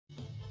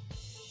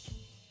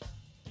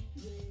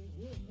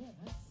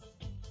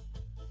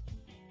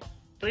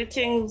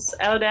Greetings,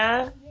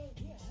 Elder.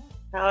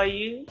 How are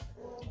you?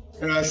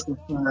 Ras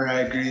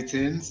Jabulani,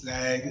 greetings.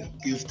 I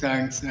give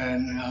thanks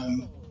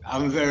and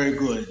I'm very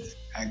good.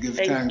 I give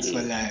thanks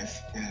for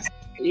life. Yes.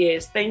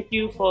 Yes, thank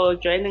you for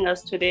joining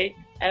us today.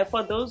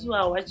 For those who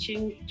are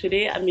watching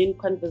today, I'm in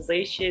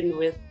conversation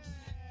with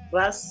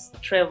Ras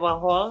Trevor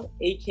Hall,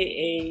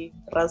 aka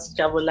Ras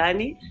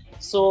Jabulani.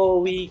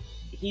 So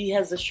he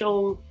has a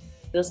show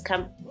this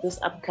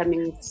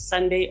upcoming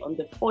Sunday on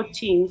the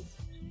 14th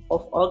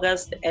of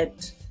August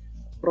at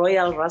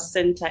Royal Ras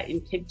Centre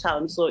in Cape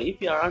Town. So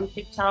if you're around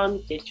Cape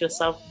Town, get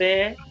yourself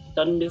there.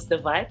 Don't miss the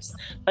vibes.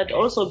 But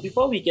also,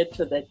 before we get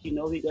to that,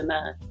 we're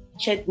gonna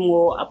chat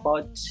more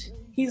about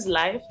his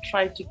life,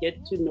 try to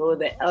get to know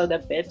the elder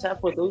better.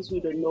 For those who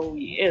don't know who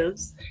he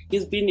is,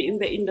 he's been in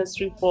the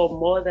industry for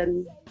more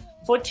than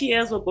 40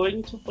 years or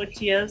going to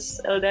 40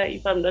 years, Elder,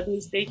 if I'm not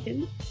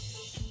mistaken.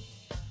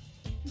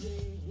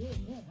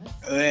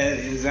 Well,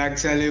 it's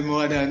actually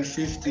more than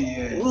 50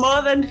 years.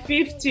 More than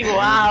 50,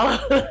 wow.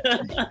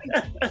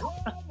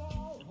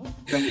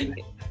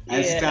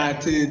 I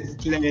started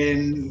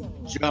playing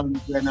drums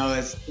when I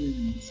was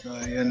 10, so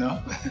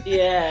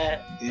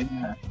Yeah.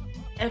 Yeah.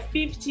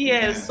 50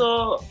 years.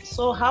 Yeah.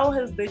 So how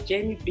has the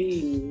journey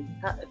been?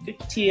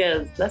 50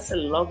 years, that's a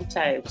long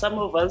time. Some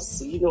of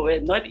us, were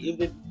not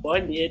even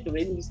born yet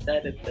when we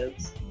started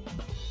this.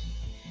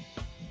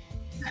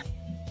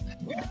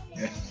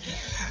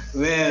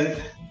 Well,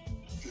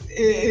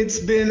 it's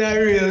been a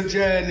real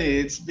journey.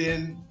 It's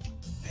been,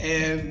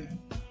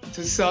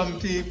 to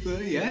some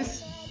people,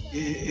 yes,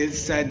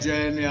 it's a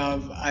journey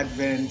of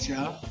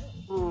adventure.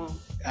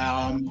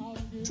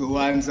 To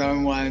ones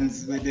and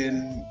ones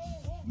within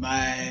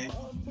my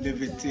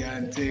liberty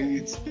and thing,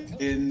 it's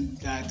been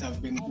that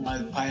I've been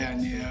called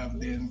pioneer, I've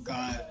been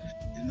called,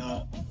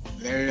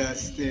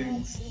 various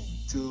things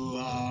to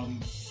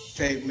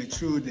take me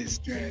through this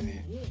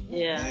journey.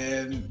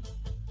 Yeah.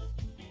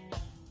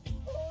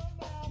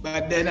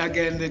 But then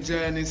again, the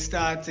journey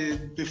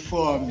started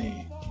before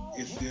me,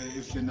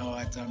 if you know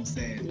what I'm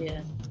saying.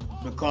 Yeah.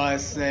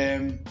 Because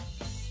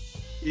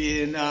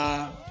being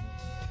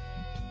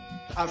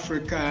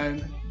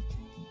African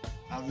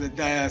of the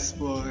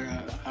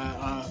diaspora,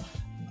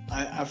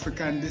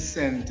 African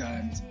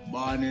descendant,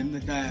 born in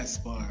the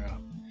diaspora,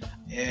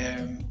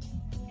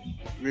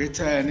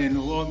 returning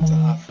home to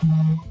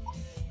Africa,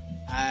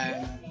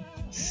 and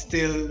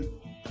still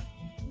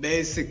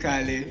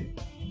basically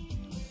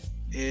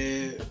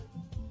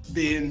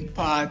being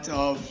part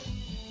of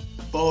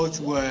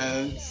both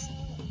worlds,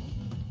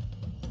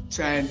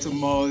 trying to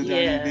mold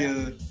and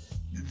build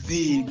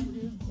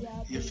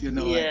if you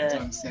know what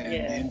I'm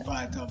saying, being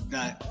part of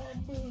that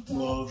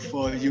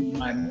for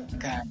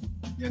humankind,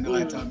 you know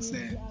what I'm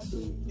saying.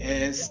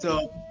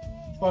 So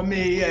for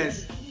me,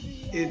 yes,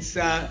 it's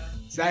an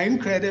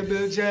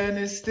incredible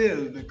journey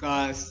still,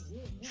 because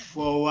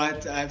for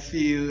what I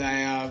feel I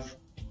have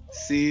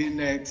seen,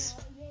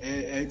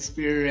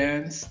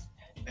 experienced,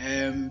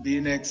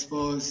 being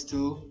exposed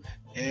to,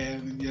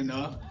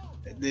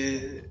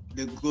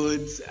 the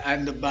goods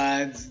and the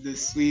bads, the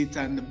sweet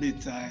and the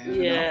bitter.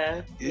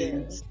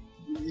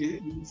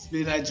 It's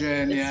been a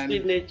journey, I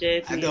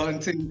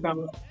don't think I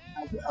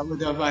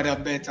would have had a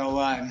better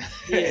one.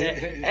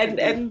 And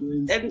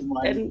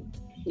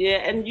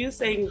you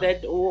saying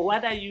that,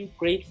 what are you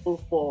grateful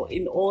for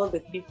in all the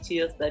 50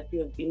 years that you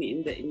have been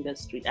in the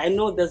industry? I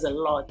know there's a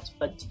lot,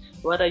 but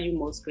what are you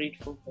most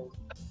grateful for?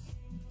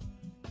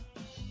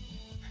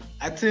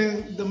 I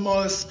think the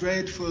most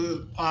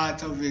grateful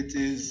part of it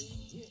is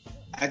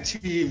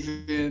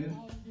achieving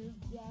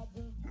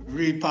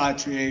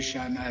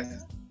repatriation,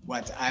 as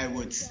what I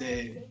would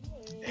say,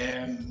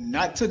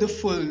 not to the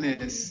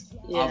fullness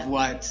of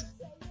what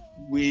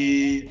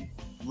we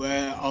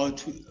were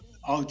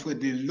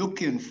outwardly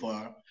looking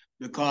for,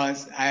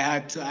 because I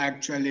had to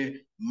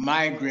actually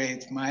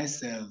migrate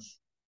myself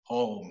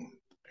home,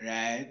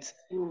 right?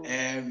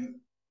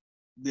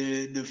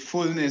 The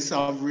fullness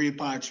of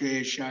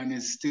repatriation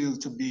is still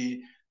to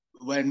be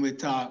when we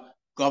talk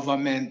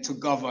government to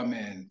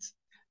government,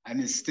 and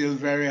it's still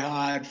very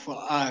hard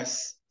for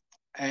us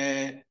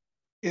in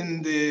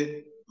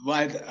the,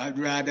 what I'd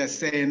rather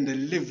say, in the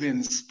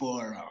living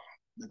spora,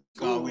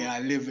 because we are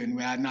living,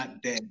 we are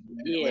not dead,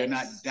 we're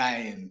not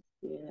dying.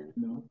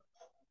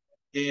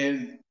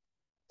 And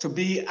to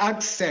be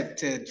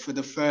accepted for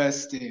the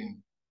first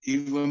thing,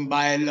 even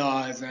by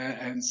laws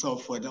and so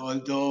forth,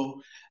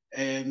 although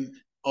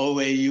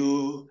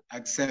OAU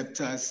accept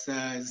us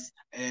as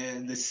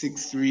the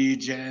 6th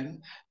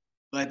region,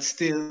 but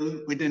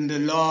still within the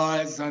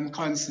laws and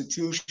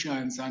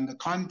constitutions on the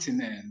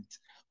continent,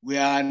 we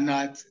are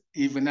not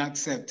even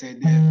accepted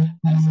as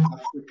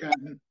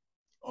African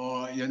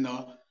or,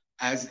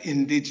 as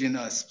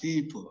indigenous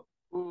people,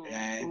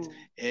 right?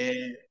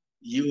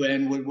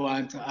 UN would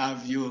want to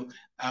have you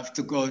have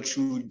to go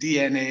through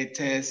DNA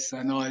tests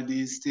and all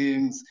these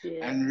things,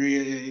 and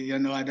really, you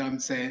know what I'm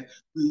saying,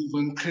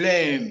 even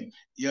claim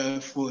your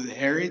full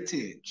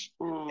heritage.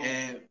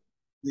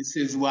 This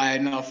is why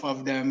enough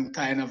of them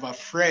kind of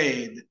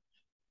afraid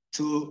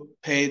to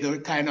pay the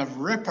kind of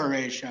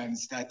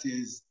reparations that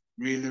is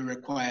really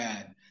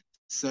required.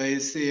 So you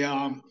see,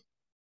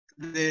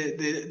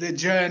 the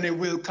journey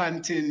will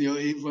continue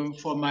even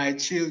for my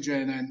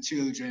children and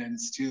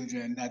children's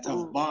children that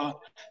have born,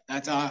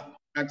 that are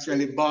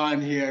actually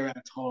born here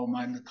at home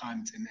on the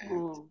continent,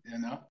 you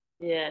know?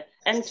 Yeah,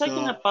 and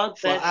talking about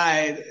for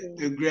that,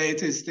 the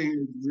greatest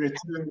thing is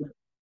return.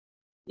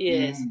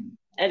 Yes.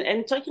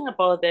 And talking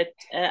about that,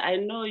 I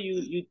know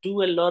you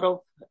do a lot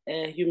of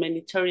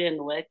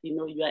humanitarian work. You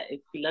know, you are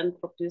a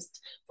philanthropist,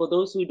 for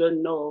those who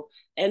don't know.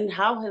 And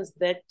how has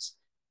that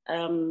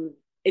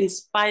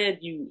inspired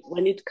you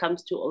when it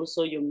comes to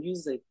also your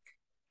music?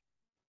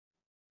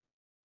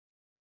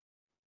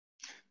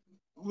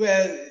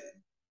 Well,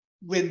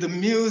 with the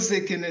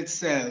music in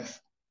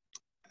itself,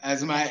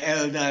 as my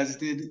elders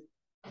did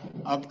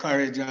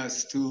encourage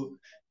us to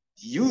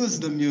use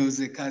the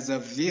music as a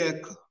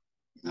vehicle.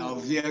 Now,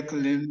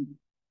 vehicle in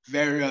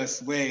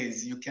various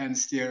ways. You can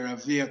steer a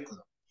vehicle.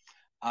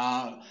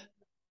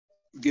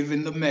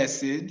 Giving the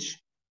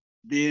message,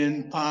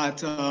 being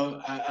part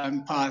of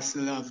and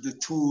parcel of the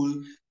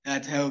tool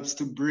that helps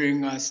to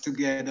bring us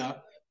together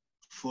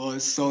for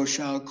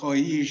social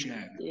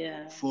cohesion,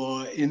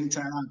 for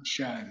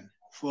interaction,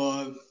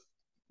 for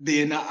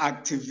being an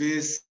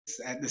activist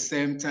at the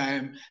same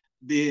time,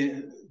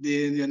 being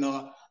you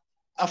know,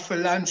 a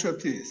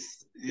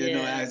philanthropist, you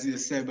know, as you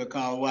say,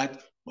 because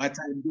what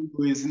I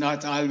do is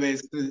not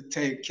always to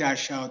take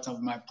cash out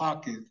of my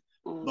pocket,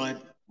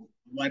 but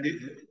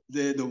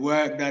the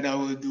work that I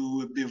will do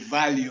will be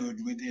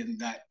valued within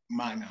that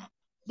manner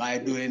by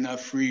doing a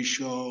free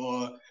show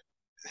or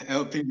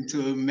helping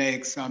to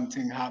make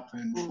something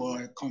happen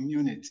for a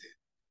community.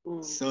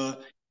 So,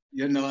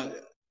 you know,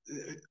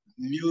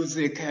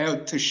 music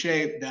helped to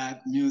shape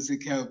that.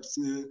 Music helped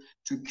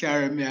to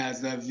carry me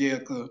as a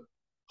vehicle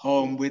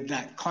home with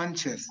that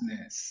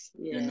consciousness,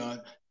 you know,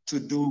 to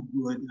do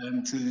good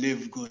and to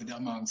live good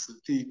amongst the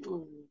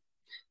people.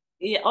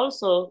 Yeah,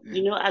 also,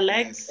 you know, I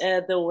like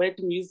the word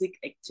music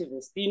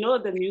activist. You know,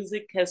 the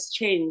music has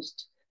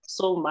changed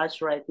so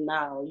much right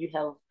now. You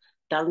have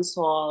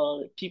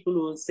dancehall, people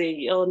who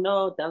say, oh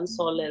no,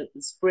 dancehall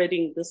is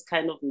spreading this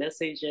kind of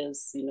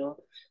messages, you know.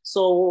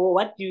 So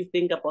what do you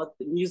think about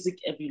the music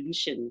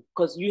evolution?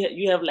 Because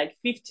you have like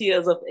 50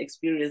 years of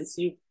experience.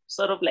 You've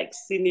sort of like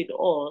seen it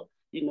all,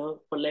 you know,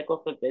 for lack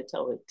of a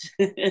better word.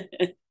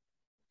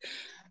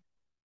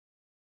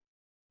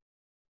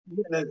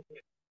 Yeah.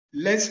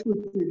 Let's put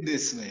it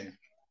this way.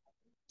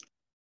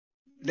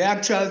 The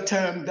actual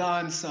term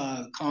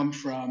dancehall come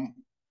from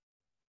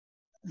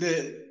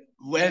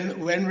when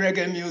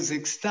reggae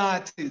music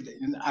started,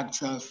 in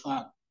actual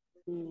fact,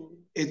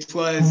 it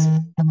was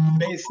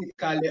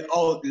basically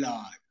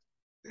outlawed,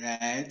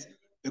 right?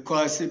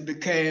 Because it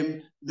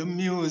became the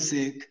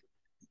music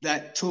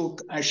that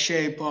took a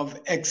shape of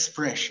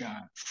expression,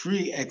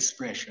 free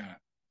expression,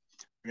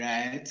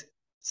 right?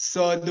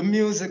 So the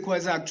music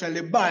was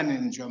actually banned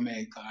in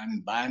Jamaica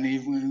and banned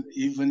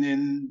even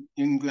in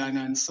England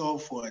and so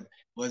forth. It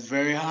was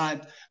very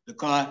hard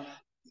because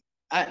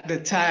at the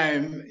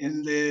time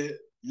in the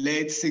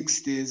late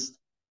 60s,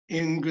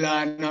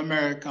 England,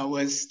 America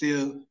was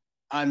still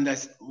under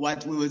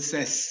what we would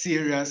say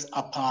serious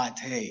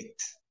apartheid,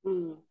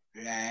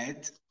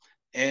 right?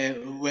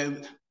 Well,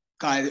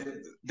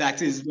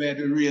 that is where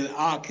the real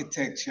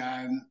architecture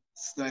and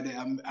study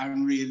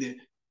and really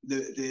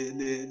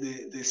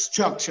the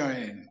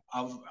structuring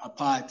of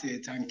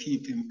apartheid and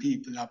keeping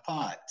people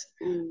apart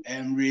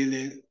and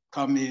really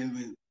come in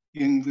with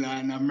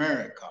England,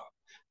 America.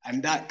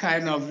 And that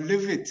kind of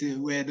liberty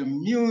where the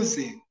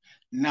music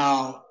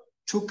now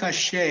took a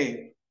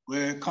shape,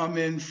 where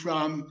coming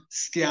from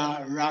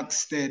ska, rock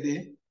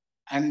steady,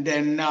 and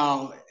then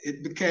now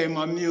it became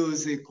a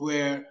music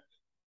where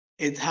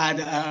it had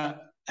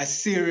a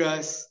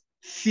serious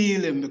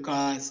feeling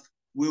because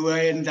we were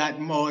in that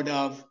mode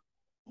of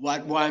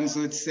what ones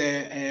would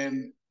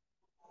say,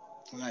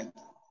 like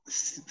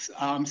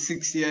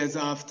 6 years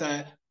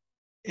after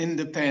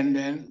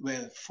independence,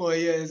 well, 4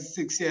 years,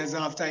 6 years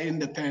after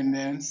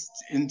independence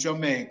in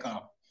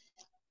Jamaica,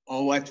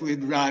 or what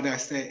we'd rather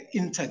say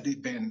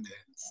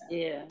interdependence,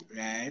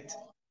 right?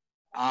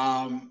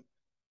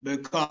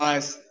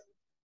 Because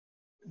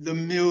the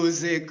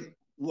music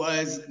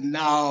was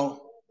now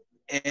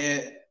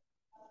a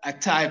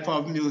type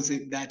of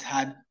music that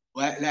had,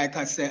 like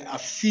I said, a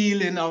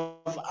feeling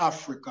of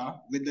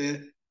Africa with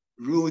the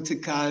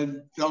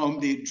rootical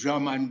downbeat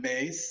drum and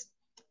bass.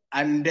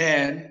 And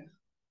then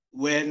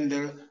when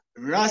the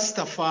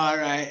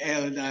Rastafari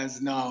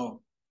elders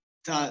now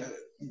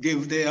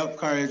give the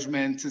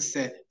encouragement to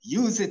say,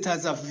 use it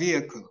as a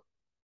vehicle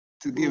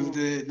to give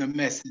the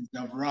message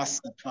of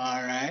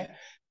Rastafari,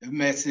 the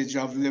message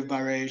of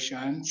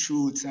liberation,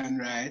 truth and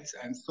rights,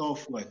 and so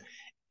forth.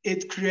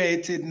 It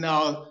created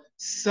now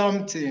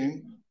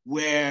something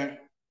where,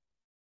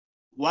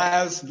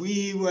 whilst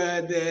we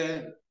were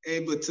there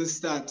able to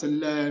start to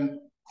learn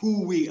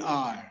who we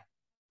are,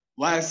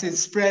 whilst it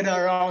spread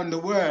around the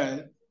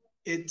world,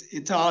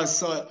 it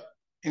also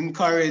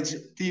encourage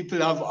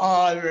people of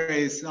all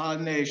race, all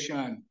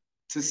nation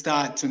to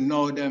start to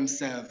know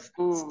themselves,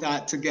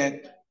 start to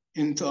get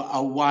into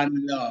a one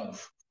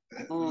love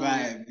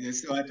vibe. You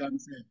see what I'm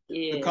saying?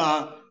 Yes.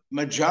 Because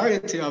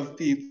majority of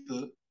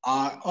people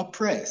are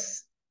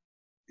oppressed,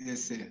 you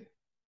see,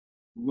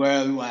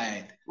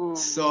 worldwide.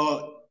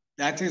 So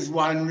that is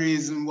one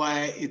reason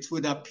why it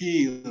would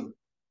appeal,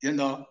 you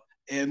know,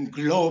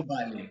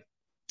 globally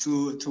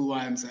to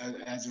ones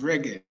as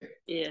reggae.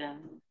 Yeah.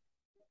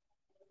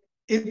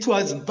 It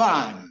was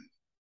banned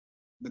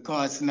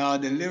because now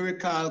the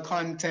lyrical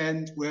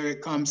content where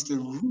it comes to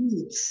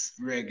roots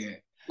reggae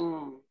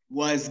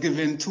was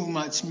given too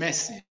much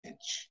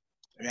message,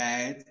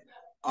 right?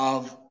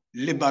 Of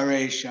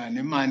liberation,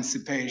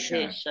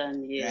 emancipation,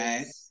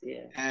 yes,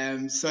 right?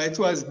 Yeah. So it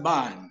was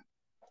banned.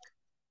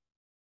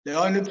 The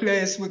only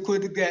place we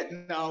could get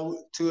now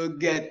to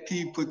get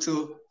people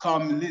to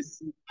come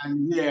listen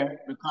and hear,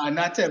 because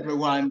not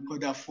everyone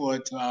could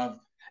afford to have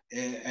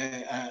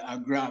a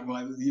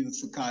what we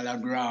used to call a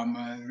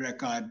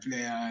record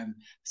player and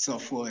so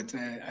forth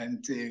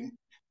and thing,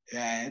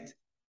 right?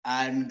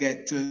 And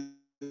get to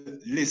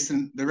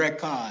listen the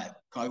record,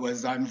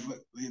 because it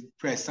was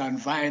pressed on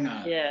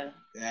vinyl,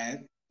 right?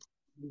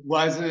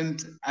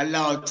 Wasn't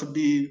allowed to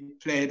be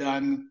played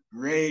on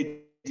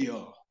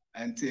radio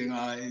and thing,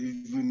 or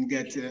even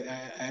get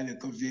a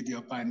little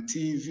video on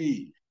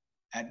TV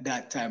at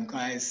that time,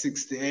 because it's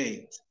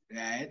 68,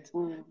 right?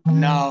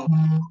 Now,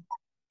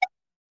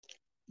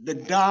 the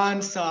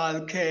dance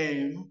hall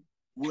came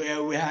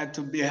where we had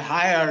to be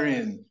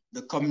hiring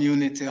the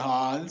community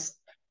halls,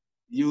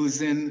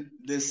 using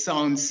the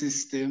sound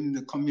system,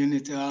 the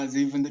community halls,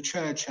 even the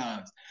church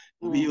halls.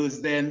 We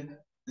used then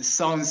the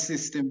sound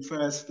system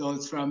first,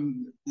 those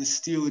from the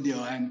studio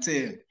and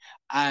thing.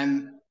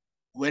 And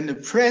when they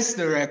press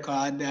the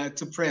record, they had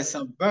to press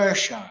a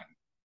version,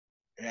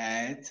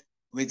 right?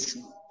 Which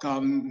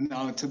come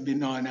now to be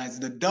known as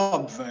the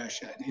dub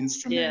version,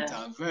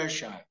 instrumental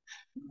version.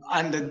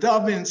 And the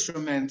dub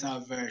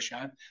instrumental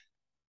version,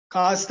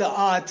 because the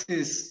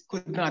artist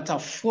could not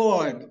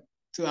afford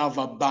to have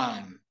a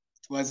band.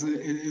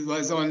 It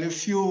was only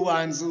few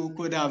ones who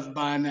could have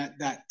band at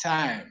that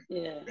time,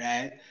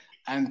 right?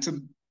 And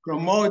to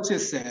promote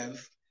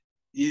yourself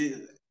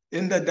in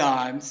the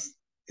dance,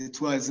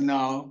 it was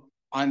now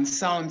on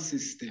sound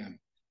system.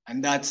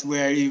 And that's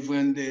where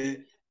even the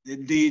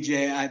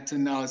DJ had to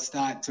now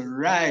start to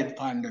ride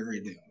on the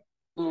rhythm,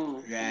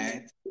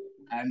 right?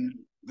 And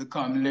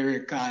become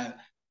lyrical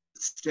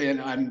straight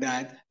on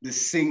that. The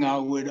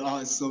singer would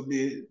also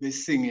be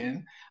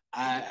singing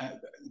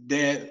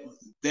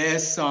their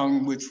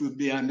song, which would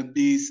be on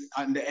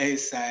the A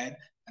side,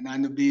 and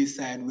on the B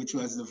side, which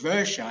was the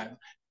version.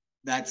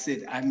 That's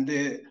it. And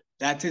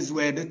that is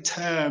where the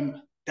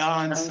term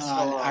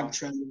dancehall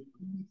actually,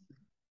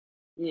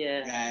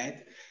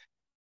 right?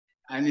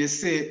 And you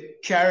see,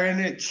 carrying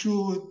it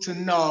through to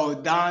now,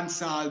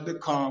 dancehall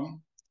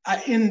become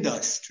an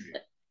industry.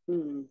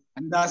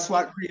 And that's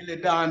what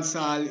really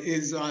dancehall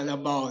is all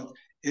about,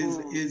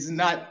 is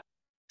not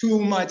too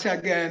much,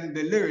 again,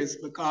 the lyrics,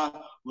 because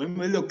when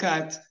we look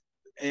at,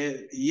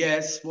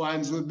 yes,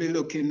 ones will be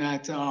looking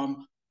at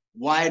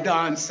why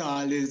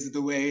dancehall is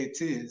the way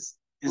it is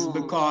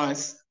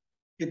because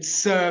it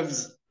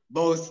serves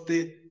both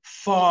the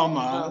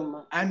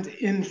formal and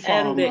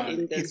informal and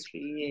the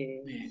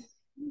industry,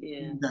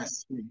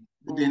 industry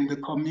within the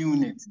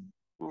community.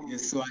 You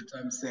see what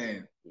I'm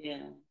saying?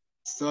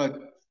 So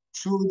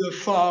through the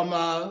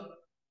formal,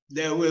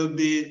 there will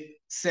be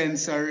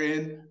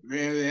censoring,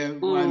 where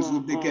ones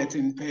will be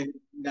getting paid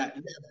that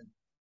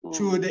level.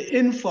 Through the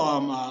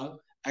informal,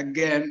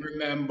 again,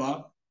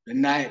 remember, the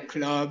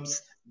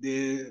nightclubs,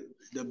 the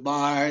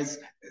bars,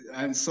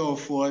 and so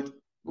forth,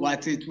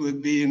 what it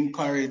would be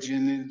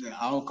encouraging, the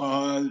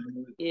alcohol,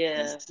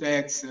 the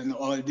sex, and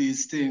all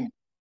these things.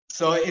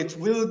 So it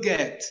will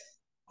get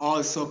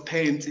also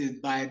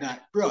painted by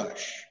that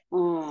brush.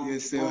 You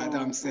see what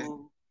I'm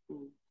saying?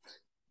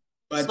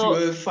 But you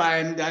will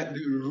find that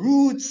the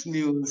roots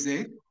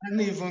music and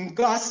even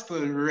gospel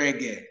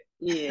reggae,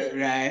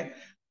 right,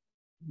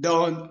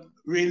 don't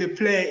really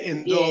play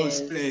in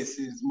those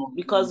places.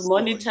 Because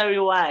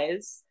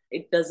monetary-wise,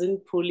 it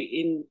doesn't pull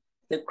in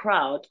the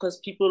crowd, because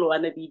people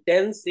want to be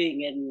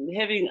dancing and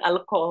having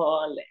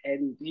alcohol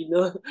and, you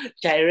know,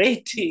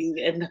 gyrating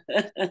and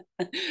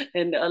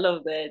and all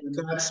of that. And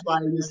that's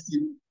why you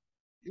see,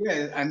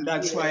 and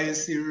that's why you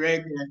see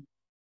reggae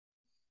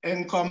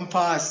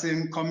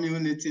encompassing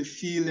community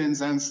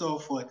feelings and so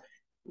forth.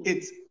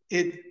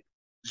 It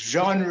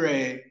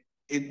genre,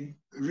 it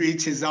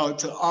reaches out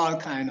to all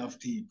kind of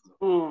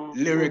people.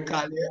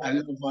 Lyrically,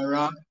 I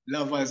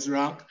lovers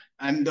rock,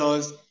 and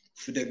those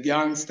for the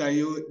gangster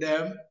youth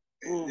them,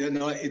 you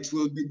know, it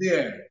will be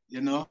there,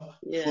 you know,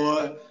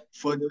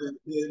 for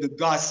the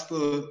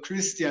gospel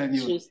Christian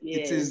youth,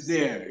 it is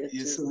there.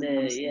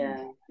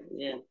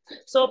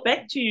 So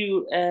back to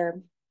you,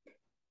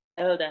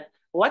 Elder.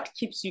 what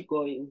keeps you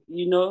going?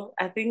 You know,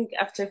 I think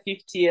after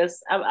 50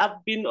 years,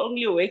 I've been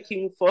only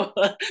working for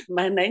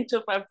my 9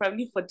 to 5,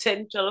 probably for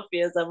 10, 12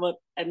 years,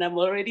 and I'm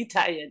already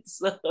tired.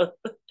 So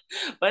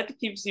what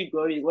keeps you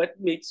going? What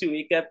makes you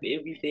wake up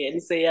every day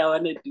and say, I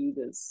want to do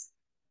this?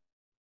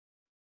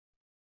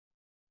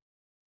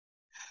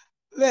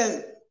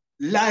 Well,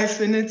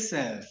 life in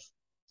itself.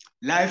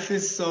 Life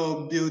is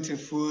so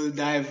beautiful,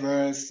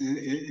 diverse.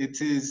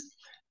 It is.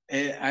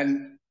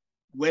 And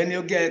when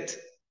you get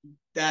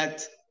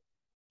that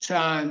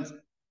chance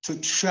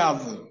to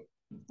travel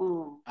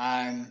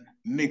and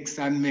mix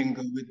and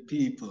mingle with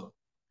people,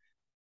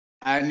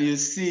 and you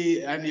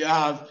see, and you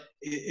have,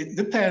 it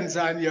depends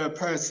on your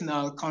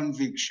personal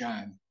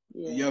conviction,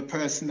 your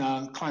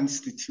personal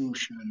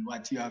constitution,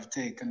 what you have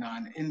taken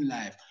on in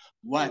life.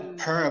 What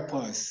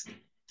purpose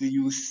do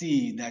you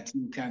see that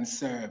you can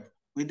serve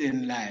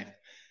within life?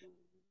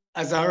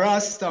 As a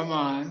Rasta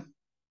man,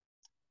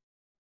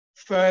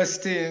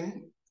 first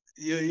thing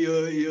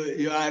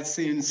you are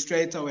seen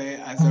straight away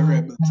as a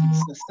rebel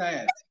to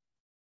society.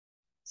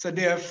 So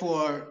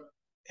therefore,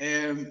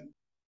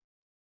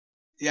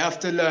 you have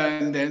to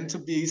learn then to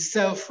be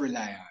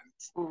self-reliant,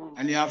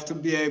 and you have to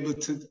be able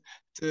to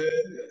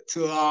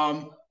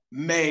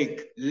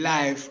make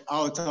life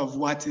out of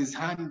what is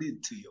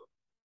handed to you.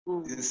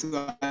 This is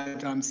what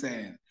I'm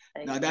saying.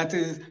 Now that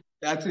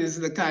is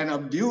the kind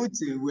of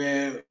beauty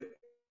where,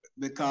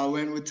 because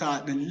when we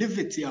talk the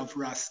liberty of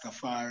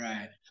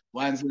Rastafari,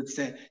 ones would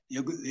say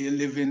you're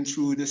living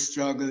through the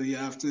struggle, you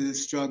have to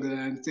struggle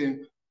and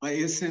things. But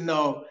you see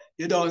now,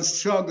 you don't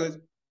struggle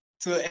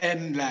to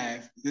end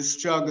life, you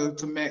struggle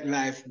to make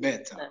life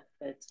better.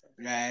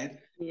 Right?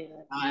 Yeah.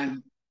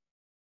 And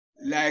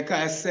like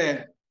I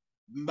said,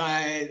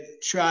 my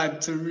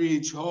tried to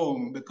reach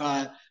home,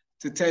 because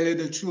to tell you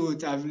the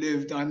truth, I've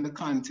lived on the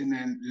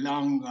continent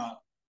longer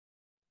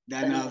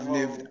than I've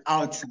lived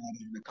outside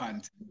of the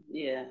continent.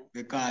 Yeah.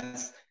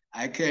 Because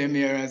I came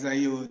here as a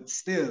youth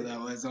still. I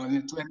was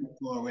only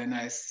 24 when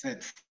I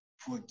set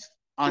foot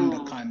on the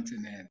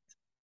continent.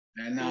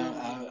 And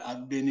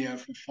I've been here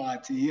for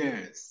 40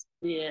 years.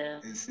 Yeah.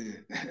 You see.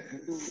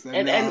 So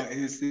now,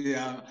 you see,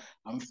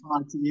 I'm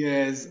 40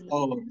 years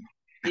old.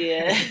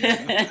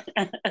 Yeah.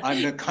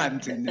 On the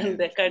continent. On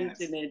the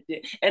continent.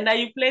 Yes. Yeah. And are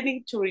you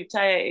planning to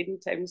retire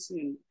anytime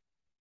soon?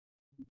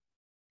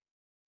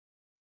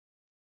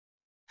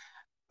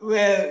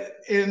 Well,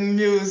 in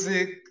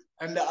music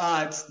and the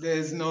arts,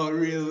 there's no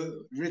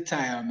real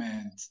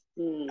retirement.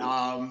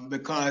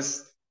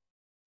 Because,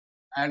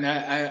 and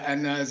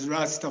as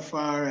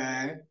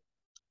Rastafari,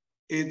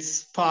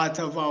 it's part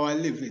of our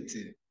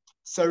liberty.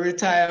 So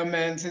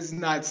retirement is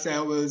not say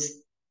I will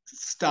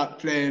stop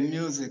playing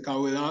music. I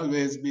will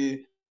always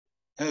be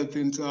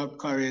helping to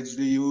encourage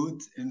the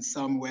youth in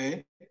some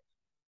way,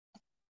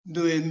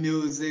 doing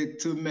music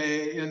to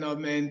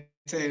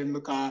maintain,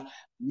 because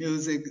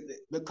music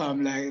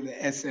become like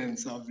the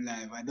essence of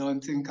life. I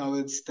don't think I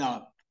would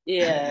stop.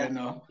 Yeah.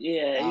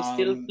 Yeah, you're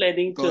still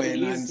planning to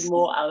release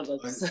more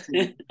albums.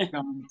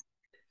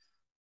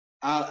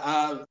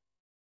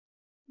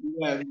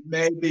 Yeah,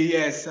 maybe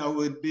yes, I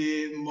would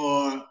be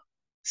more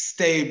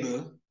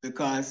stable,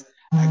 because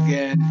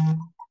again,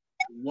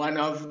 one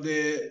of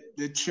the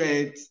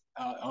traits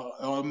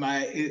or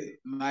my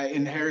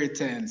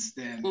inheritance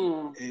then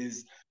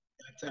is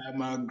that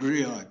I'm a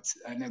griot,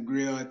 and a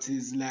griot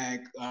is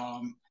like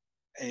a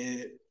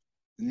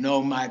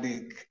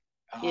nomadic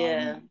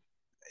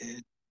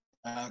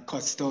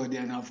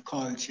custodian of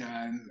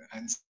culture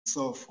and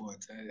so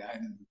forth,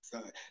 and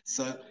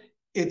so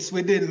it's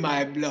within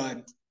my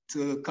blood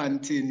to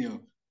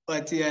continue.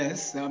 But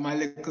yes, I'm a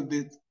little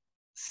bit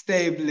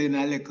stable in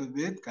a little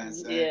bit,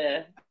 because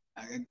I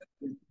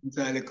do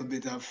a little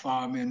bit of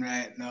farming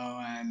right now,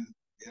 and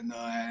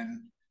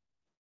and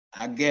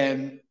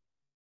again,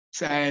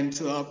 trying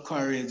to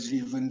encourage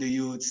even the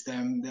youths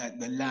them that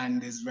the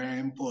land is very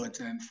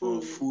important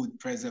for food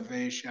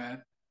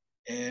preservation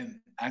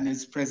and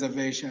its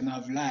preservation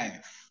of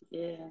life.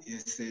 Yeah. You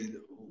see,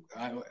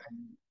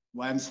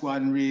 once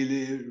one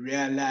really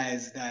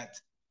realized that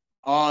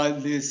all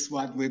this,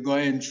 what we're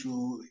going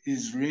through,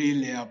 is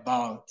really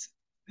about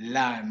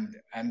land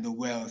and the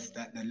wealth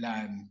that the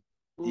land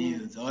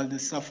yields. All the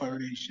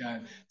suffering,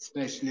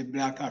 especially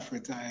Black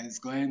Africa is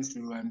going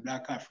through, and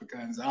Black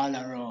Africans all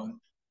around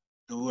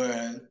the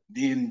world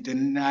being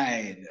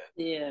denied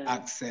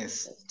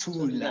access to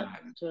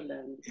land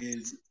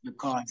is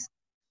because,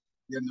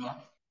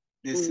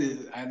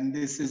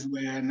 this is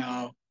where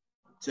now,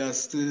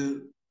 just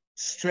to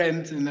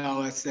strengthen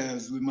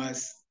ourselves, we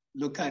must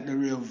look at the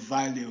real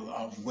value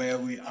of where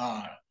we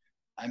are.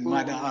 And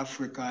Mother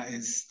Africa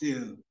is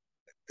still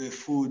the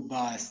food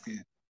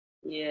basket.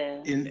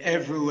 Yeah. In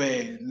every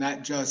way,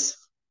 not just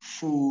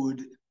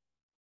food,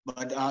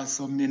 but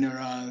also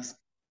minerals,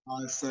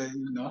 also,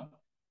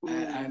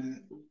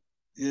 and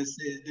you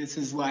see, this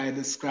is why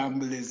the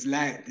scramble is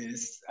like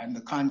this, and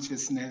the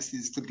consciousness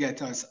is to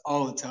get us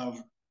out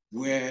of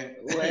where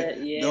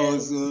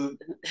those who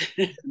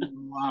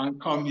want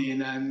to come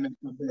in and make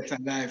a better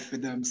life for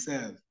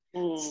themselves.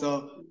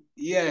 So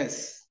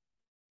yes,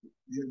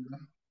 you know,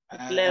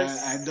 I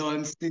Bless.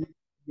 don't see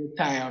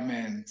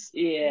retirement,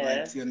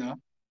 Yeah. but, you know,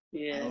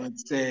 Yeah. I would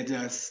say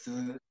just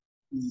to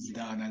ease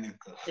down a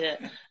little.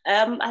 Yeah.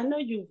 I know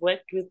you've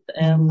worked with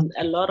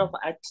a lot of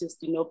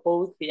artists, you know,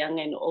 both young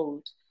and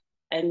old,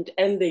 and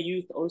the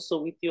youth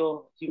also with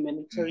your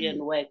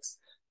humanitarian works.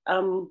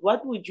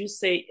 What would you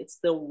say it's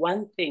the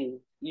one thing,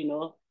 you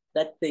know,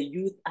 that the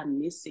youth are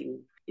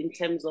missing in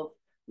terms of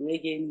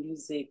reggae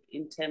music,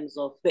 in terms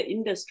of the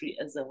industry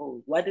as a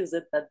whole? What is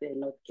it that they're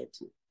not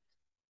getting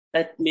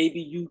that maybe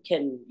you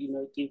can, you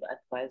know, give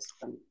advice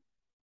on?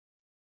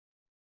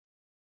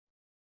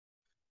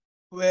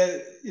 Well,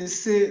 you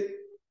see,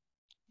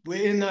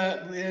 we're in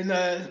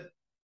a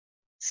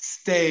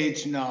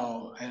stage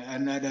now,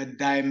 another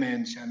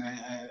dimension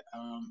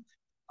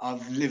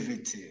of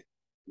liberty,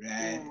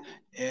 right?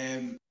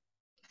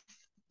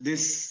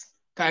 This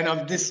kind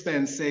of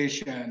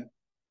dispensation,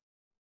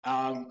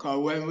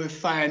 'cause when we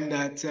find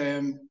that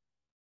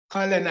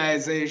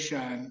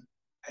colonization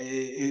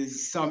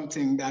is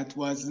something that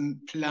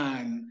wasn't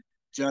planned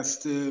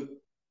just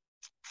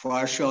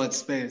for a short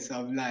space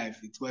of life.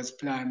 It was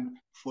planned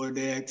for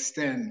the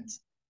extent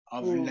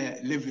of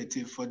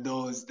liberty for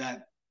those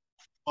that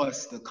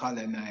forced the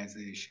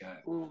colonization,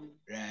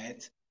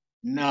 right?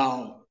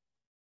 Now,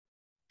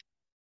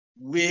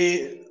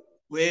 we're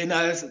in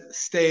a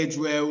stage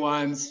where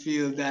ones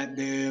feel that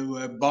they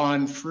were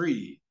born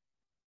free.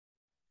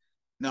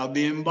 Now,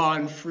 being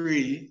born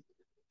free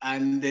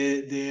and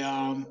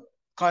the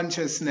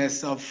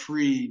consciousness of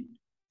free,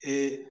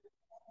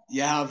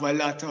 you have a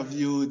lot of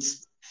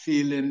youths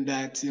feeling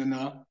that, you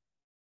know,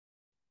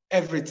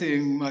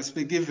 everything must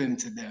be given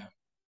to them.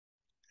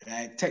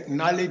 Right?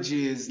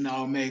 Technology is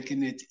now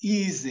making it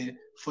easy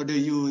for the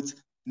youth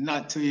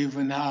not to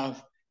even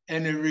have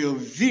any real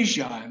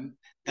vision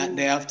that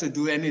they have to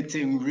do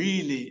anything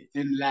really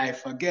in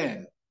life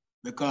again,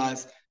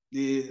 because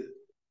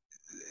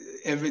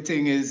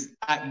everything is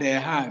at their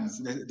hands.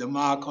 The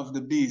mark of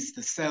the beast,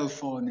 the cell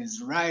phone,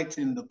 is right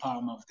in the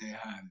palm of their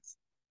hands.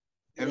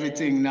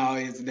 Everything now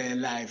is their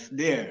life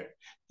there.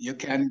 You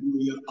can do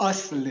your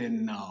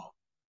hustling now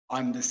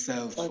on the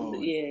cell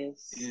phone.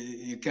 Yes.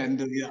 You can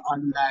do your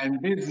online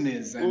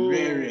business and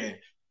rare.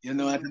 You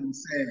know what I'm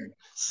saying?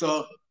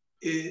 So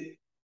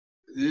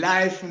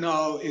life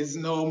now is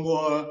no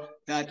more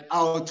that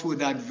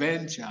outward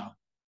adventure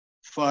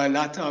for a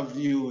lot of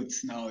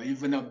youths now.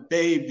 Even a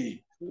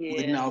baby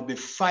would now be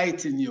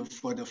fighting you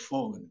for the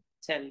phone.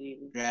 Tell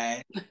you.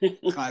 Right?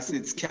 Because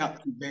it's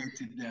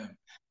captivated them.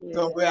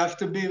 So we have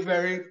to be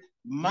very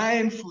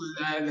mindful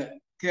and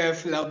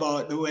careful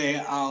about the way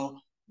how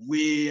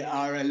we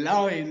are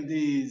allowing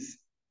these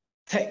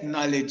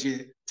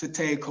technology to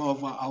take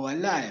over our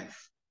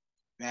life,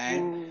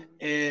 right?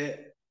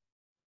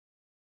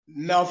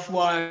 Enough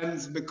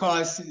ones,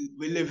 because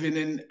we live in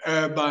an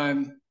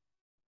urban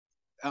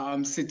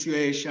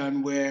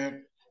situation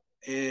where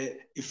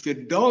if you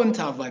don't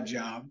have a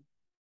job,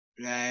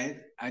 right,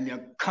 and you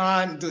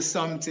can't do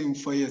something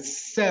for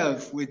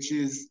yourself, which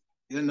is,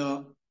 you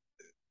know,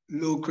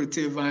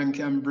 lucrative and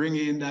can bring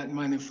in that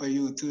money for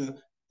you to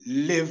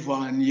live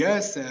on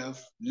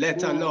yourself,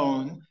 let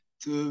alone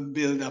to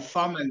build a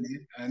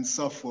family and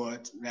so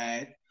forth,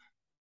 right?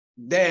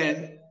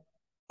 Then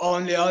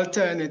only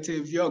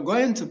alternative, you're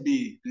going to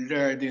be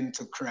lured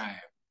into crime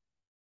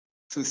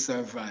to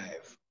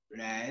survive,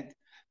 right?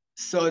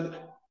 So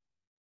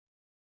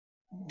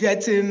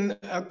getting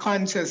a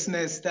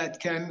consciousness that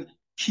can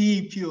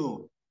keep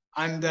you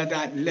under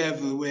that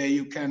level where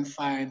you can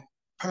find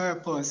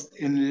purpose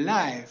in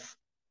life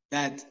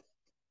that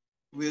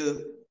will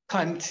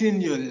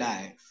continue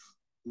life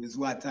is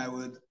what I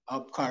would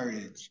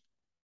encourage.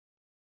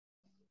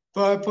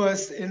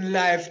 Purpose in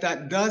life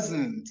that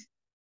doesn't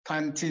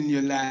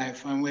continue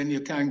life, and when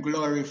you can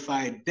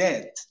glorify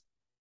death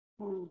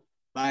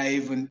by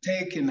even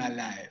taking a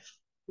life,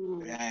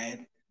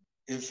 right?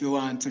 If you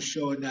want to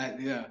show that,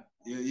 yeah,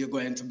 you're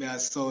going to be a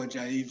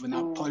soldier, even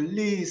a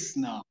police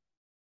now,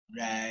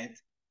 right,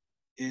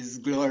 is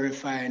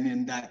glorifying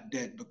in that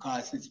death,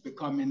 because it's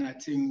becoming a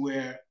thing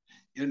where,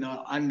 you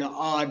know, under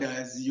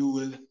orders, you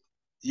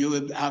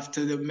will have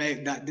to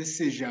make that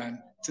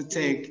decision to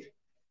take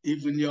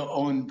even your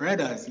own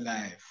brother's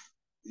life,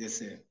 you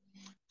see.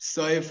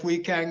 So if we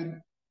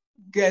can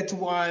get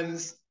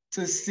ones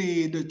to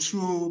see the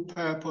true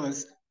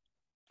purpose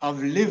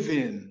of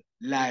living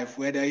life,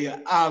 whether you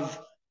have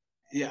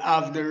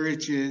the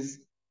riches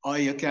or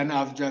you can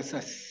have just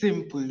a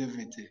simple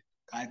liberty.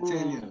 I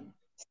tell you,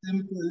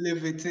 simple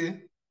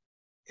liberty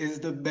is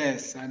the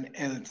best and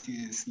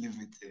healthiest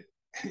liberty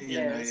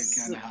you know you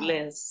can have.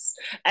 Bless.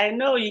 I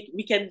know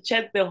we can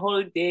chat the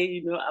whole day,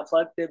 you know,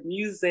 about the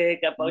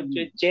music, about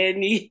your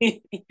journey.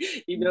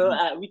 You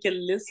know, we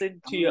can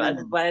listen to your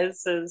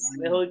advices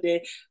the whole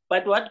day.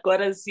 But what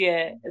got us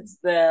here, it's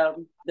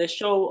the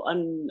show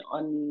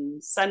on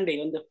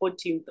Sunday, on the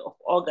 14th of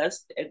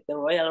August at the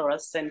Royal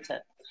Ras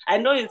Centre. I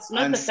know it's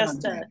not the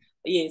first time.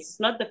 Yes, it's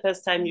not the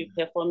first time you're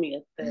performing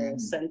at the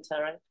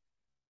center, right?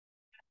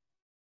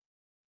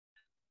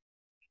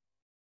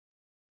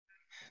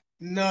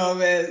 No,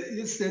 well,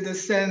 you see, the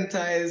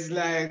center is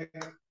like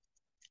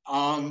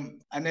an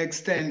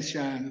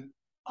extension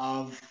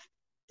of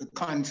the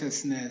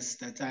consciousness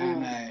that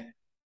I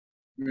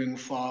bring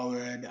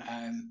forward,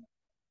 and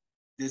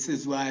this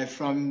is why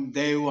from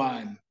day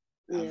one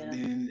I've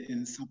been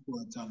in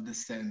support of the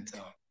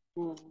center.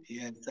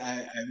 Yes,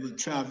 I will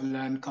travel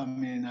and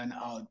come in and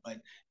out,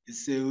 but you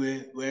see,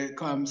 where it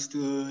comes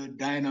to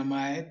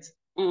dynamite,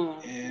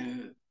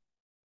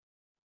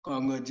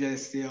 Congo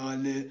Jesse,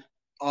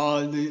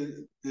 all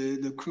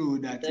the crew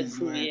that is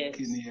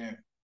working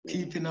here,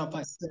 keeping up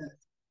a set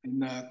in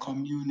the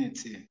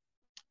community.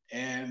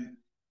 And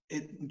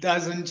it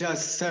doesn't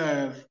just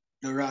serve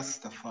the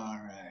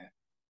Rastafari,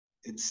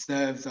 it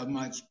serves a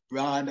much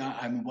broader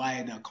and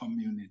wider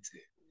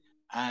community.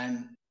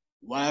 And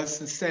whilst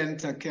the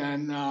center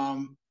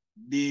can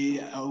be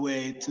a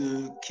way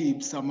to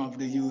keep some of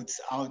the youths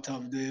out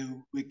of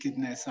the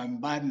wickedness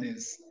and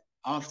badness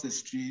off the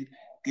street,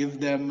 give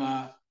them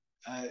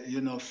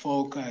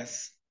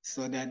focus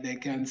so that they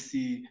can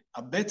see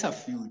a better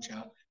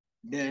future,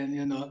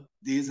 then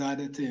these are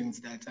the things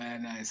that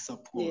I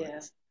support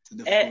to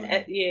the full.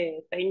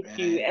 Thank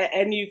you.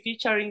 And you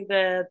featuring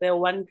the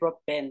One Drop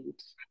Band.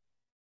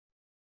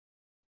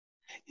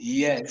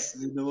 Yes,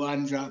 the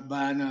One Drop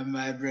Band of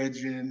my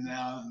brethren,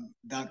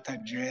 Dr.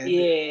 Dread.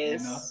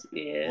 Yes.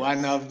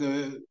 One of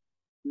the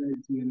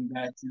brethren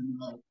that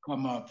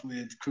come up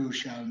with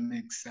crucial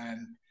mix,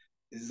 and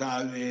is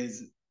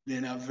always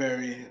been a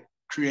very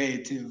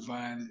creative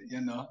and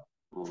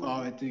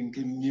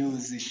forward-thinking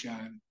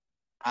musician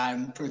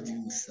and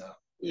producer.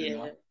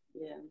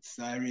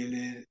 So I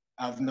really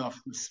have enough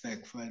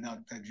respect for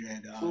Dr.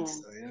 Dread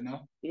also,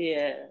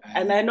 Yeah,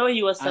 and I know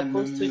he was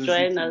supposed to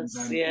join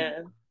us.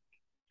 Yeah,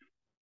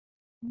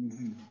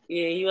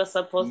 he was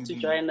supposed to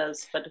join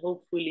us, but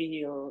hopefully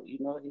he'll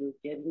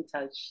get in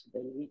touch.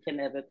 Then we can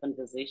have a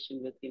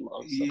conversation with him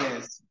also.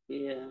 Yes.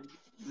 Yeah.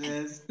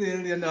 There's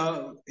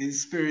still,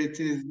 his spirit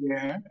is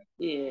there.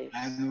 Yes.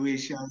 And we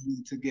shall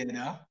be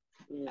together.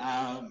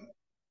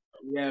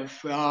 Yes.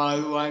 For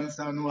all ones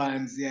on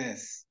ones,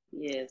 yes.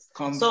 Yes.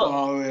 Come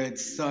forward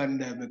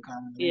Sunday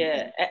because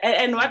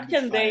and what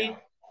can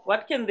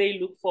they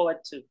look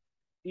forward to?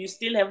 Do you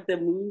still have the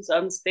moves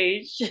on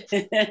stage?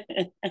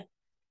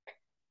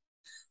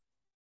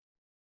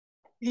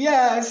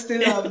 Yeah, I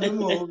still have the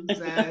moves.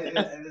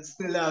 I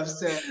still have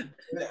said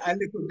a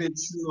little bit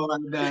slower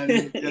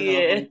than but,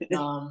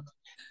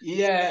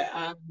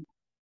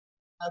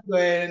 I'm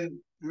going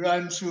to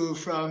run through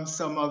from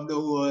some of the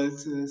old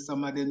to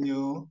some of the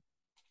new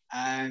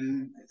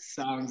and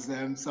some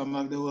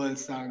of the old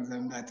songs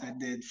that I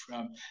did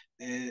from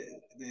the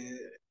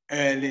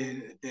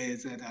early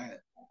days that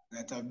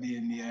I've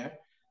been here,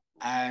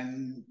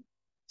 and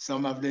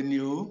some of the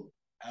new.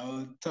 I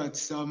will touch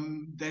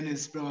some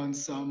Dennis Brown,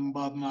 some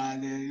Bob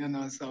Marley,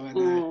 some of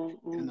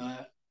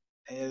that,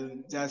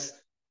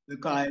 just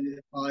because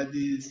all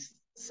these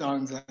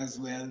songs as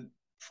well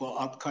for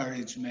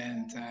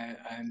encouragement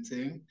and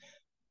thing.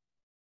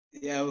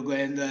 Yeah, we're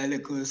going to a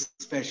little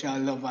special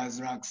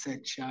Lovers Rock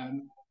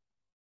section,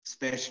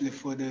 especially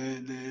for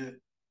the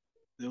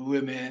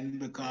women,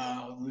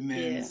 because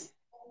Women's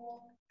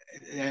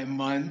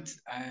Month,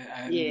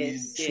 and we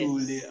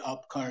truly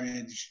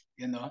encourage,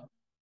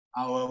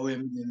 our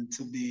women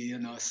to be,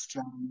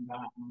 stronger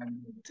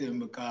and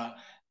because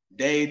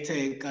they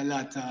take a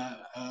lot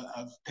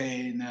of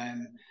pain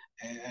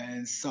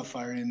and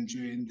suffering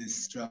during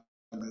this struggle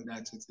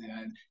that we see,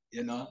 and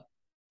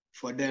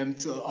for them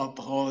to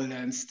uphold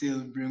and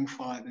still bring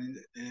forth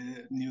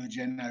the new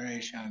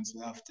generations,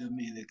 we have to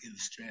really give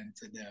strength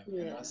to them.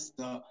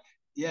 So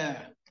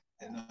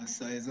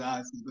so it's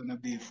also going to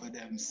be for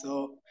them.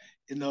 So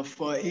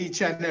for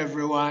each and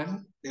every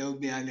one, there will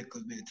be a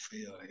little bit for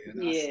you.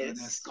 So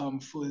just come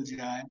full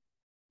joy.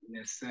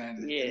 Yes,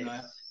 and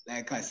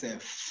like I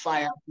said,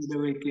 fire to the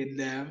wicked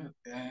them,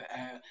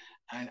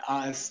 and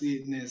all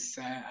sweetness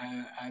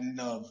and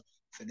love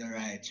for the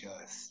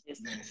righteous.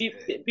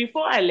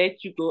 Before I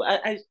let you go,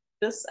 I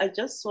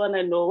just want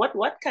to know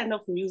what kind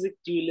of music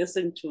do you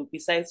listen to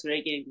besides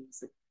reggae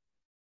music?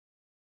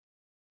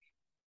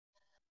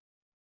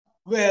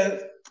 Well,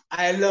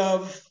 I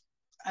love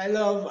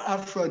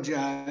Afro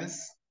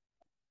jazz.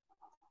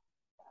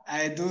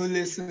 I do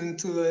listen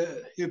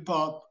to hip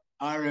hop,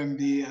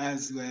 R&B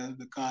as well,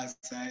 because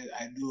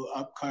I do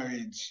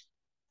encourage.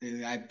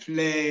 I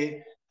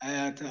play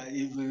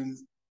even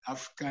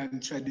African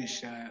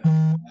tradition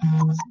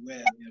as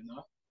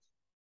well,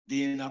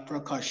 being a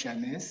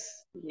percussionist.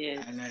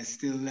 And I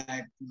still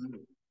like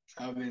to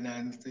travel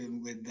and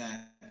thing with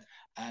that,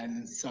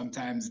 and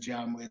sometimes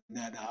jam with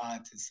other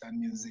artists and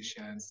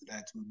musicians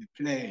that will be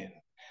playing.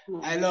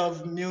 I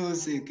love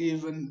music.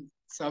 Even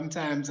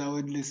sometimes I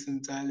would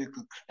listen to a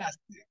little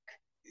classic,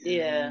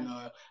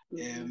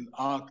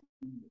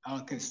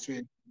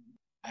 orchestrate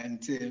and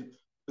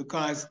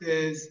because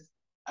there's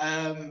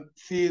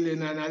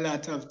feeling and a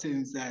lot of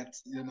things that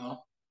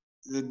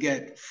you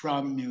get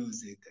from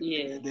music.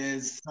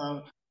 There's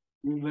some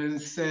even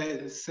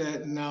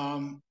certain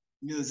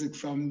music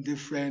from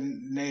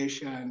different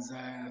nations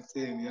and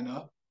thing, you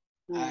know.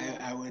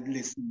 I would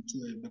listen to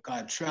it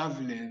because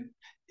traveling,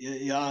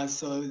 you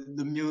also,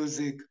 the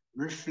music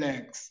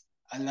reflects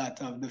a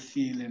lot of the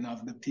feeling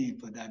of the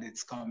people that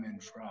it's coming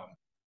from.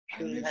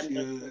 And if 100%.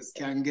 you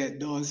can get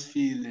those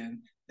feelings,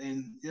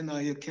 then, you know,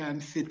 you can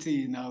fit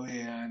in a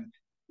way. And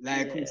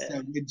like we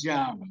said, we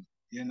jam,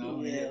 you know,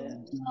 we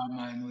jam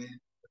and we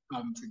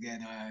come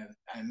together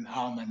and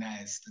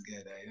harmonize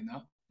together, you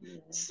know.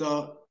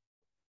 So,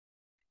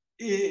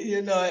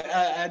 you know,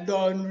 I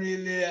don't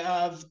really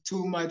have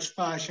too much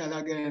partial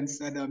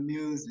against other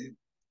music.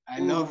 I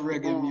love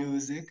reggae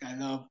music. I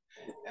love,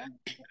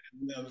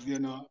 you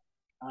know,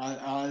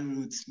 all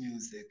roots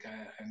music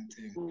and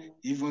things.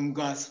 Even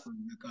gospel,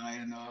 because,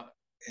 you know,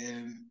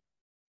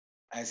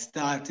 I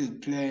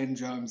started playing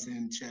drums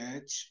in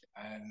church,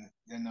 and,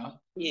 you know,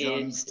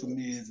 drums to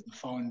me is the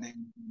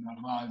foundation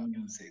of all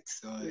music.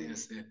 So, you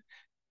see,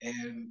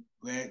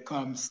 when it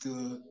comes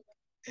to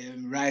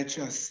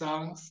righteous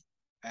songs,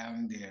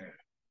 I'm there.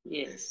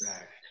 Yes.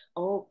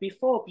 Oh,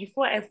 before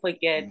I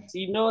forget,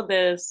 you know,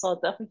 the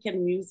South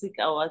African Music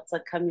Awards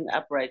are coming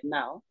up right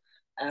now.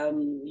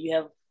 You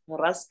have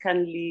Ras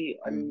Jabulani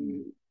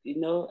on, you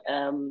know,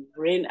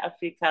 Reggae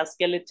Afrika,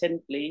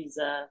 Skeleton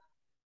Blazer,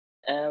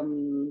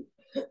 who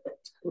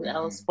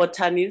else?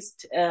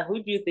 Botanist.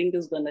 Who do you think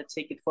is gonna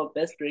take it for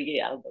best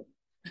reggae album?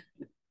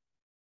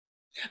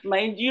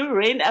 Mind you,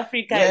 Reggae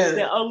Afrika is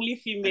the only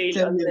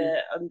female on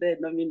the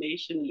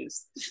nomination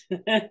list.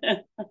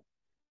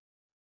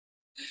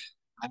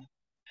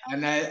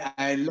 And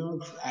I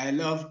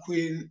love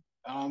Queen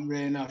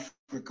Reggae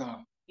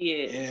Afrika.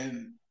 Yes.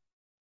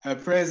 Her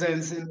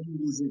presence in the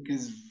music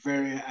is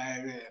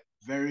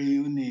very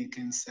unique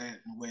in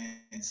certain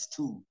ways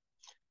too.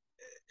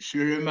 She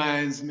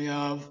reminds me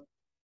of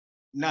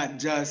not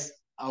just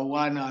a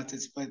one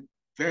artist, but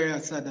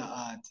various other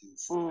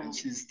artists. And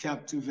she's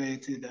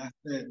captivated a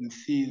certain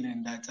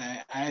feeling that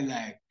I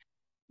like.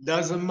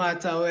 Doesn't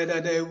matter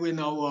whether they win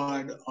an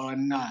award or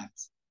not.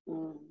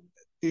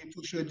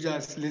 People should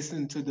just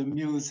listen to the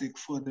music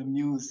for the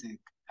music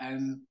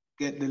and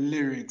get the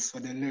lyrics for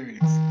the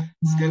lyrics.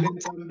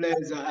 Skeleton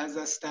Blazer has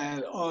a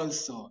style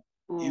also,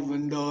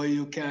 even though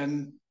you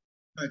can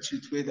touch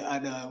it with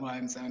other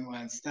ones and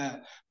one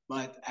style.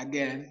 But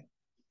again,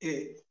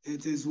 it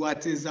is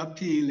what is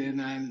appealing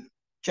and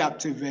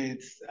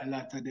captivates a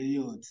lot of the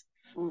youth.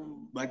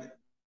 But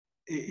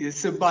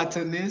it's a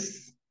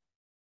botanist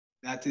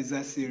that is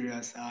a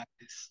serious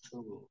artist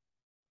too.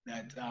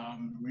 That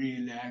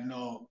really, I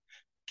know,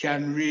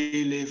 can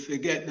really, if you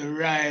get the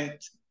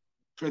right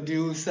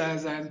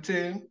producers and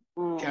things,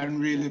 can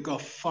really go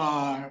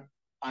far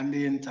on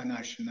the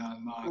international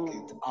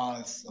market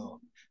also.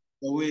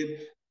 So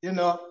with, you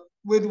know,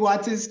 with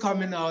what is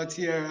coming out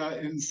here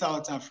in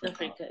South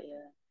Africa,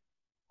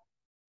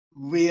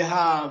 we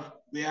have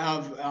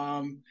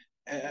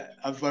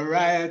a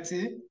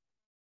variety,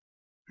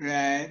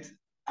 right?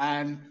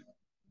 And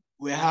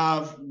we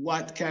have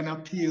what can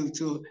appeal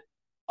to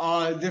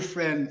all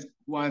different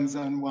ones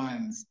on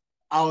ones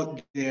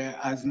out there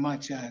as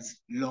much as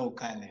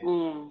locally,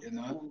 you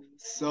know?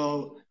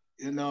 So,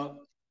 you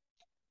know,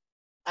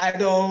 I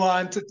don't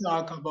want to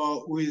talk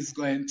about who is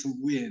going to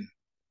win.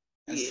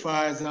 As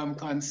far as I'm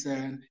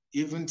concerned,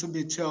 even to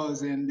be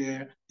chosen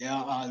there, they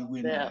are all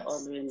winners. They are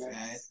all winners,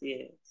 right?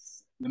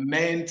 Yes. The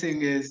main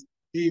thing is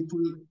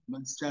people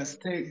must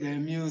just take their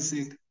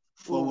music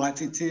for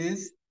what it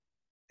is,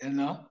 you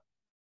know?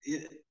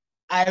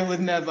 I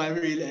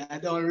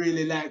don't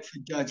really like to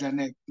judge a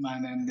next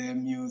man and their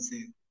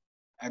music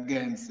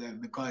against them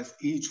because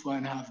each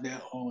one have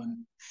their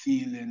own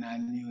feeling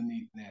and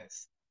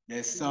uniqueness.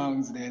 Their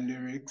songs, their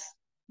lyrics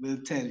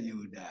will tell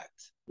you that,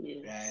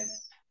 right?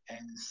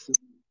 And so,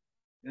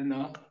 you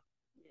know,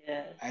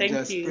 I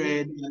just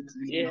pray that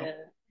you know,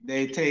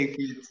 they take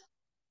it.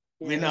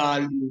 Win or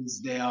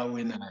lose, they are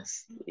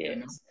winners. Yes. You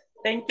know?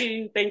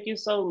 Thank you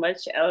so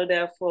much,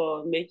 Elder,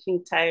 for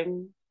making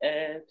time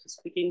to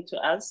speaking to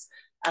us.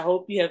 I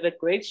hope you have a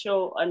great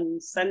show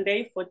on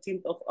Sunday,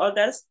 14th of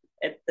August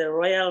at the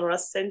Royal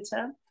Ras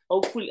Centre.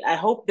 Hopefully, I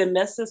hope the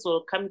message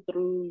will come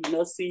through, you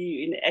know, see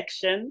you in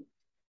action.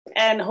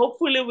 And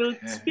hopefully we'll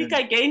speak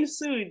again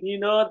soon. You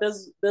know,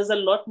 there's a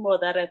lot more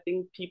that I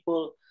think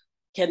people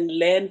can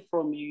learn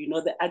from you. You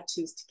know, the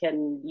artist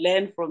can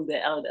learn from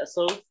the elder.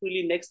 So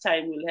hopefully next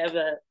time we'll have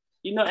a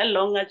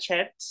longer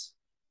chat.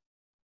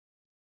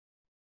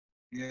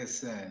 Yes,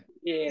 sir.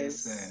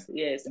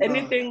 Yes.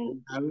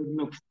 Anything? I would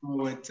look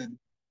forward to.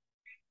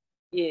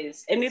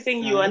 Yes.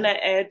 Anything you wanna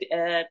add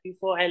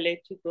before I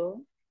let you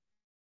go?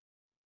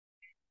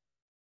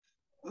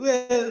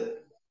 Well,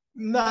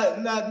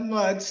 not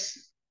much.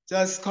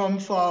 Just come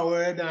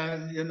forward,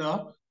 and you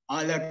know,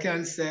 all I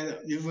can say,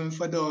 even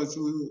for those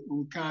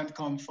who can't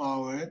come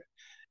forward,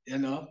 you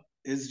know,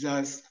 it's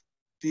just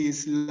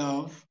peace,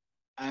 love,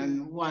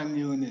 and one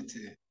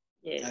unity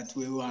that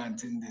we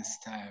want in this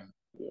time.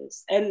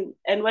 Yes. And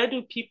where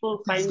do people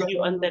find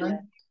you on the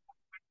net?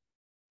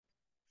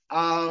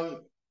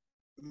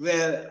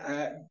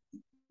 Well,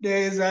 there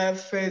is a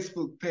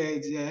Facebook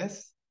page,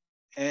 yes.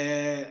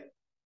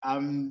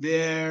 I'm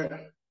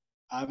there.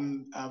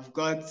 I've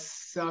got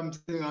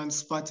something on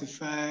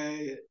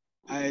Spotify,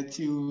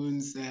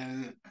 iTunes,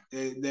 and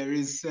there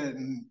is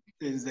certain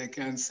things they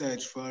can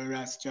search for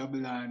Ras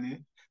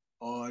Jabulani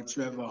or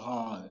Trevor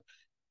Hall.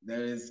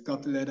 There is a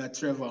couple of the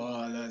Trevor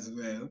Hall as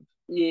well.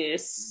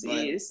 Yes,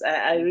 yes,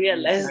 I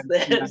realized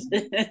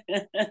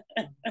that.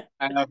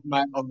 I have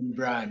my own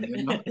brand,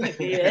 you know.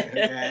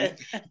 Yeah. Right?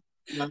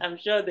 I'm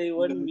sure they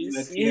won't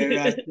miss you.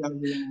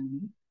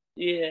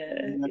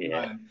 Yeah,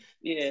 yeah,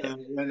 yeah. So,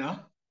 you know,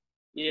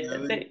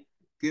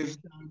 give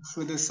thanks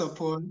for the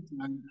support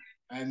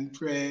and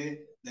pray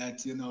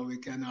that, you know, we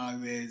can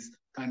always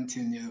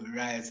continue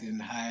rising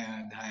higher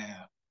and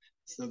higher.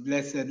 So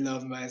blessed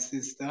love, my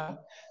sister,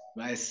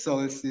 my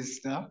soul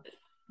sister.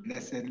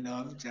 Blessed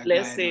love,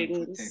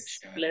 blessings,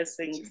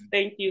 blessings.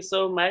 Thank you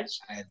so much.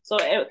 So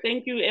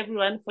thank you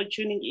everyone for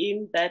tuning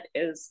in. That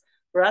is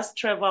Ras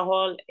Trevor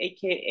Hall,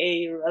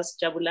 aka Ras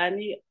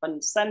Jabulani,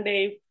 on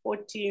Sunday,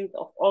 14th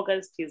of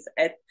August. He's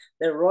at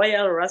the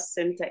Royal Ras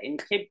Centre in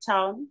Cape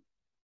Town,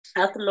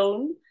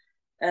 Athlone.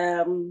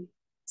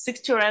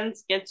 60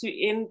 rands gets you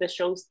in. The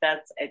show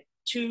starts at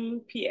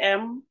 2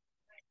 p.m.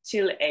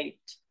 till 8.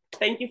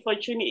 Thank you for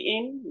tuning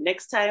in.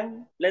 Next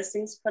time,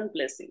 blessings upon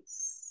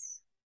blessings.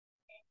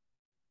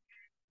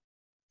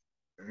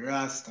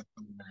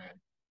 Rastafari.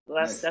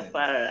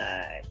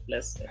 Rastafari.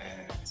 Blessed.